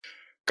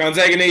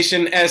Gonzaga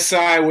Nation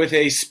SI with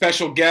a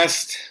special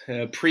guest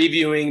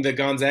previewing the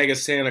Gonzaga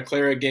Santa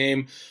Clara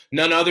game.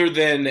 None other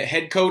than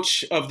head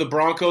coach of the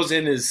Broncos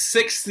in his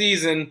sixth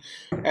season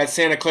at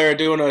Santa Clara,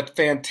 doing a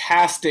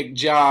fantastic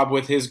job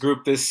with his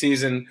group this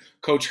season,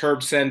 Coach Herb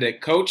Sendek.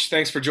 Coach,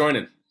 thanks for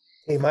joining.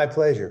 Hey, my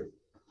pleasure.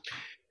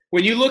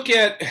 When you look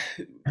at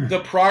the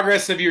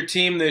progress of your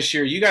team this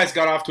year, you guys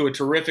got off to a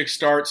terrific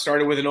start,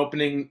 started with an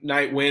opening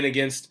night win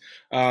against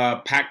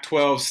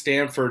Pac-12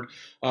 Stanford.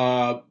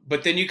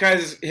 But then you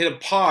guys hit a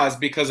pause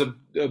because of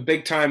a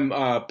big-time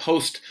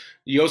post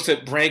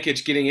Josip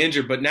Brankic getting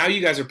injured. But now you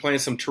guys are playing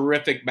some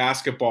terrific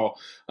basketball.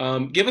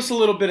 Give us a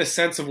little bit of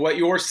sense of what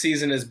your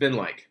season has been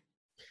like.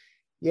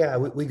 Yeah,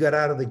 we got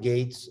out of the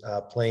gates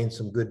playing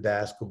some good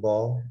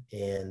basketball,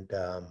 and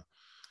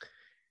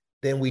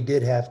then we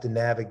did have to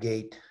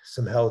navigate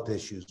some health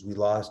issues. We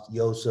lost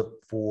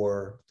Josip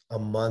for a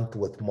month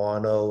with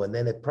mono, and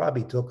then it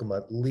probably took him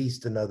at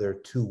least another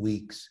 2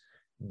 weeks,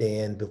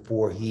 Dan,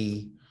 before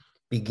he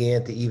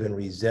began to even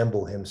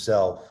resemble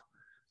himself,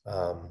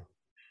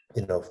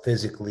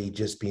 physically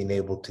just being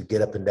able to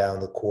get up and down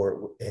the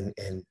court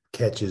and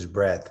catch his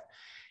breath.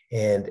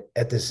 And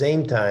at the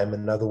same time,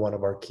 another one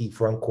of our key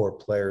front court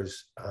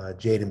players,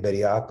 Jaden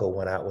Bediako,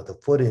 went out with a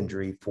foot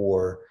injury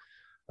for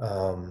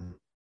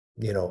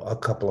a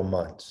couple of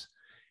months.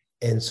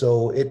 And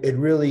so it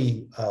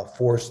really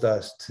forced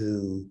us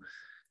to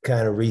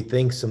kind of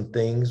rethink some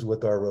things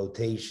with our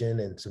rotation,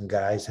 and some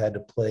guys had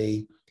to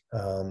play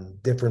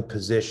different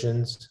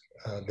positions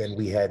than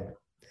we had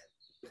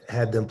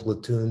them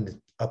platooned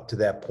up to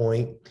that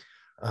point.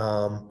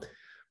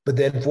 But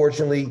then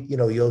fortunately,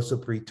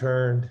 Josip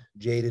returned,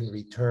 Jaden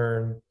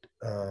returned.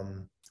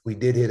 We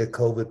did hit a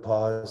COVID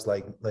pause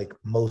like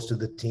most of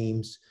the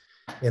teams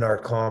in our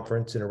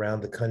conference and around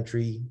the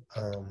country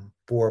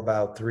for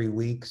about 3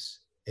 weeks.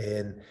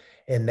 And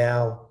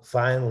now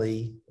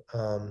finally,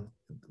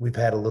 we've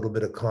had a little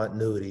bit of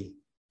continuity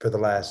for the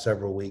last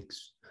several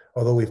weeks,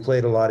 although we've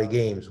played a lot of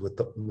games with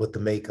the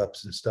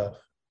makeups and stuff.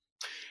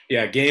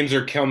 Yeah, games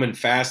are coming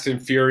fast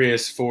and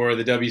furious for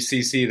the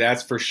WCC,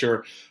 that's for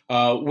sure.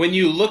 When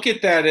you look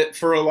at that,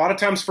 for a lot of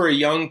times for a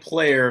young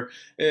player,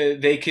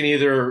 they can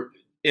either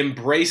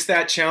embrace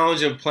that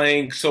challenge of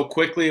playing so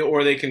quickly,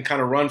 or they can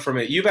kind of run from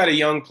it. You've had a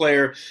young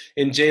player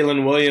in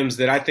Jalen Williams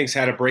that I think's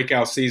had a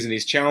breakout season.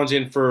 He's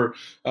challenging for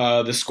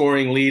the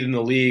scoring lead in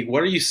the league.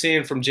 What are you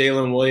seeing from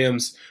Jalen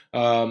Williams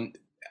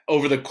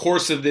over the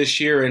course of this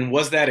year, and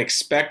was that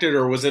expected,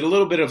 or was it a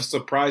little bit of a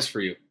surprise for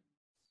you?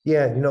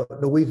 Yeah,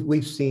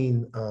 we've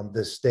seen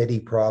the steady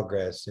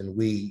progress, and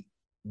we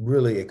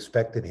really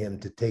expected him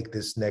to take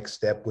this next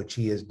step, which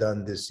he has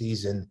done this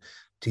season.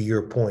 To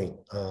your point,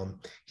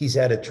 he's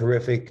had a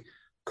terrific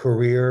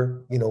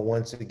career.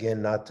 Once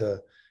again, not to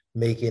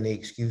make any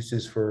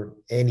excuses for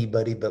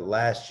anybody, but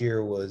last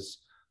year was,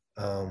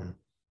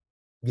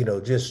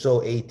 just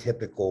so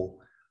atypical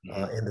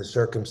in the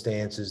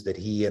circumstances that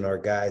he and our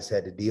guys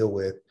had to deal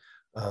with.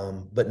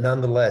 But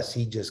nonetheless,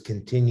 he just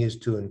continues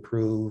to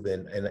improve.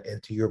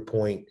 And to your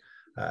point,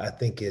 I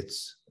think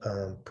it's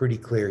pretty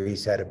clear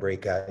he's had a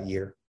breakout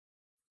year.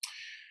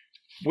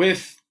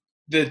 With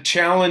the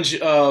challenge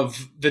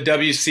of the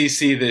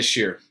WCC this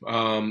year,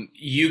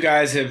 you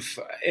guys have,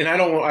 and I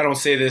don't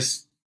say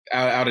this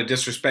out of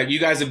disrespect, you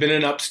guys have been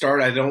an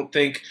upstart. I don't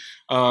think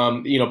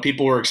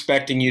people were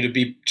expecting you to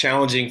be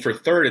challenging for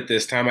third at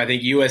this time. I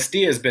think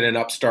USD has been an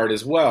upstart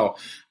as well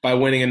by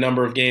winning a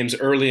number of games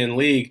early in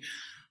league.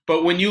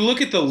 But when you look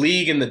at the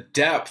league and the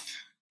depth,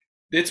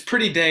 it's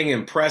pretty dang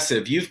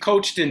impressive. You've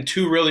coached in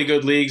two really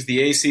good leagues,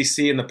 the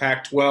ACC and the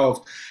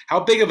Pac-12. How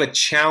big of a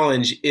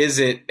challenge is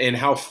it, and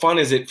how fun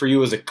is it for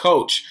you as a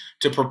coach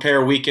to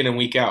prepare week in and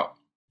week out?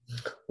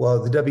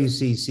 Well, the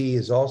WCC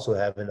is also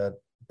having a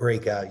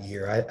breakout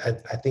year.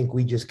 I think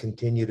we just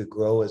continue to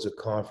grow as a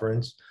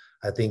conference.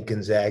 I think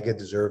Gonzaga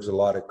deserves a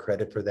lot of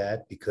credit for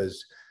that,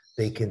 because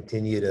they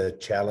continue to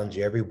challenge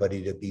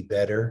everybody to be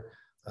better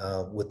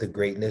with the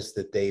greatness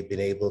that they've been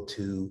able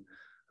to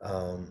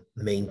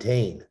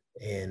maintain.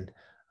 And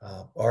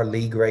our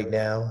league right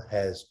now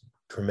has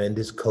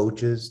tremendous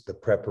coaches. The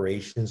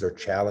preparations are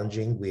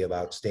challenging. We have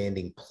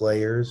outstanding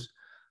players.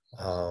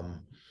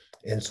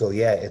 And so,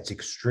 yeah, it's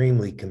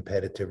extremely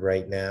competitive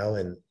right now.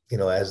 And,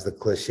 as the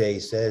cliche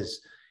says,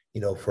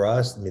 for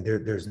us,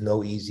 there's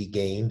no easy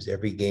games.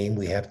 Every game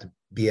we have to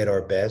be at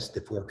our best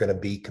if we're going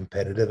to be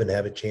competitive and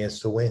have a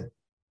chance to win.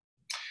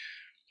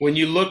 When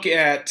you look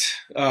at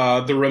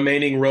the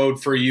remaining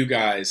road for you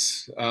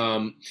guys,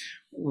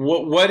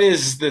 what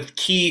is the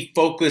key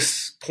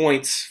focus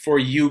points for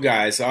you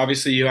guys?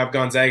 Obviously, you have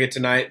Gonzaga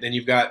tonight, then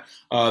you've got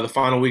the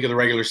final week of the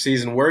regular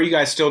season. Where are you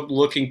guys still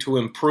looking to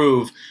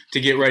improve to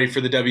get ready for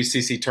the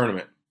WCC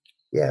tournament?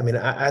 Yeah,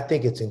 I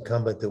think it's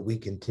incumbent that we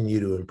continue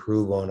to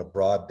improve on a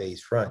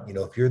broad-based front.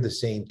 If you're the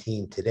same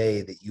team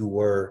today that you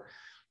were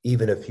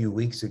even a few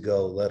weeks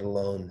ago, let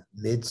alone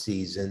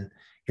mid-season,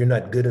 you're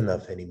not good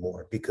enough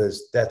anymore,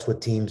 because that's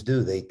what teams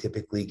do. They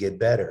typically get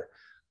better.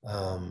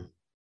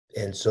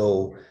 And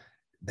so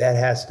that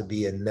has to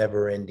be a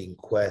never-ending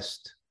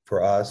quest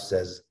for us,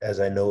 as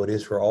I know it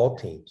is for all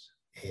teams.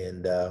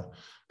 And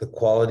the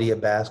quality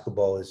of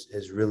basketball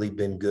has really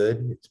been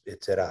good.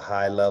 It's at a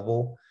high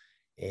level.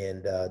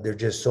 And there are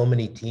just so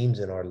many teams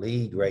in our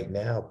league right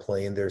now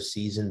playing their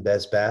season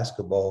best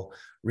basketball,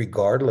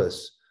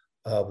 regardless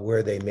of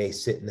where they may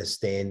sit in the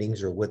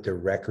standings or what their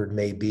record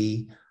may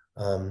be.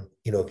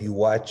 If you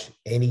watch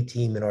any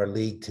team in our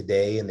league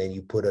today and then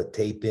you put a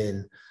tape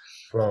in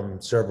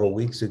from several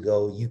weeks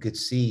ago, you could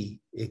see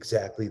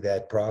exactly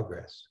that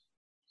progress.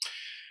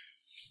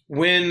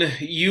 When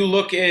you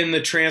look in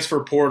the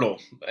transfer portal,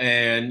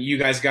 and you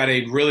guys got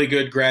a really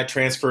good grad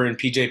transfer in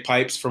PJ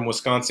Pipes from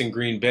Wisconsin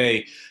Green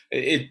Bay,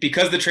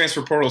 because the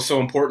transfer portal is so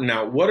important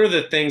now, what are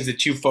the things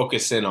that you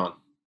focus in on?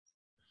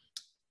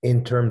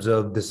 In terms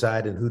of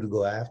deciding who to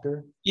go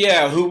after?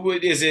 Yeah, who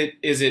would is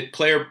it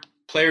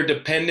player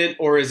dependent,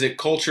 or is it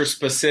culture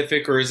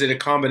specific, or is it a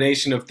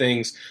combination of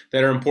things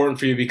that are important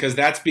for you, because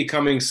that's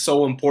becoming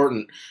so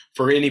important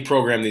for any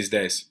program these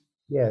days?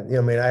 Yeah,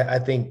 I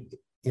think,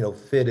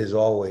 fit is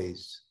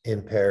always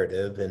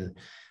imperative. And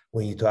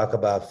when you talk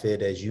about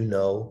fit, as you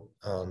know,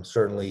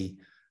 certainly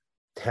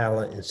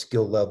talent and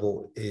skill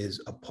level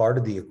is a part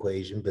of the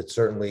equation, but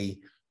certainly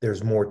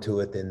there's more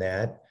to it than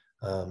that.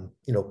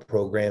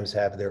 Programs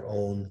have their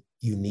own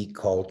unique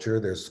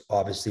culture. There's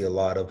obviously a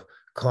lot of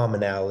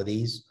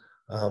commonalities,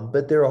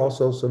 but there are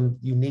also some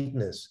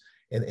uniqueness.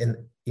 And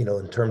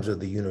in terms of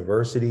the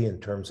university,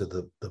 in terms of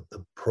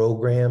the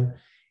program.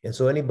 And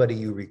so anybody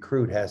you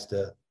recruit has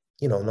to,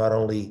 not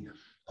only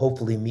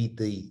hopefully meet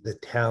the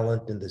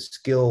talent and the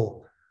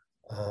skill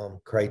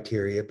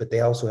criteria, but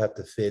they also have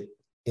to fit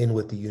in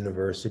with the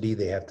university.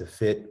 They have to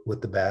fit with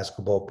the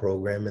basketball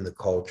program and the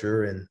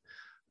culture. And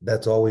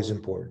that's always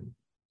important.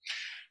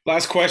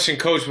 Last question,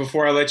 Coach,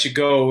 before I let you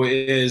go,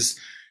 is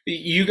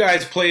you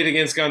guys played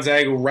against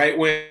Gonzaga right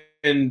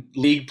when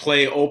league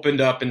play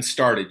opened up and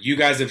started. You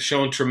guys have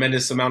shown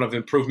tremendous amount of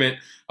improvement,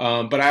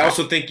 but I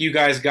also think you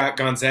guys got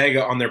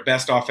Gonzaga on their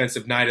best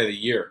offensive night of the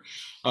year.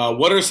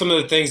 What are some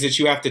of the things that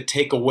you have to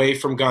take away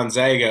from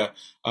Gonzaga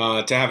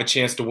to have a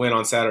chance to win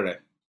on Saturday?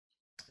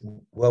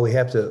 Well, we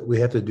have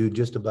to do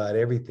just about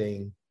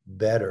everything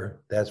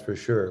better. That's for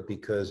sure.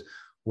 Because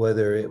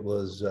whether it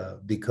was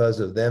because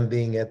of them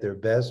being at their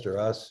best or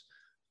us,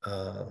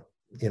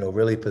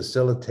 really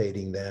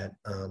facilitating that,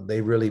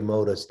 they really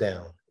mowed us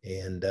down.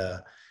 And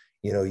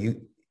you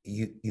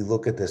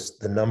look at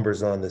the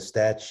numbers on the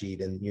stat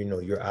sheet, and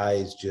your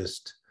eyes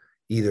just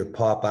either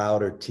pop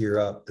out or tear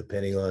up,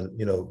 depending on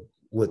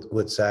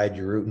what side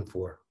you're rooting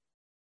for.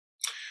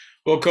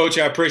 Well, Coach,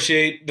 I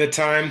appreciate the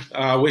time.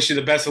 I wish you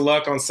the best of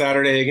luck on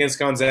Saturday against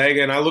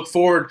Gonzaga, and I look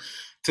forward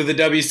to the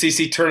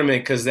WCC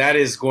tournament, because that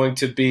is going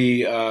to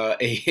be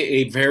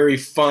a very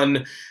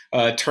fun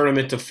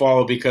tournament to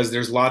follow, because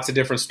there's lots of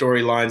different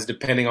storylines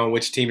depending on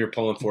which team you're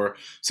pulling for.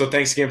 So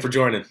thanks again for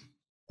joining.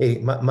 Hey,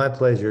 my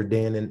pleasure,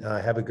 Dan, and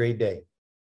have a great day.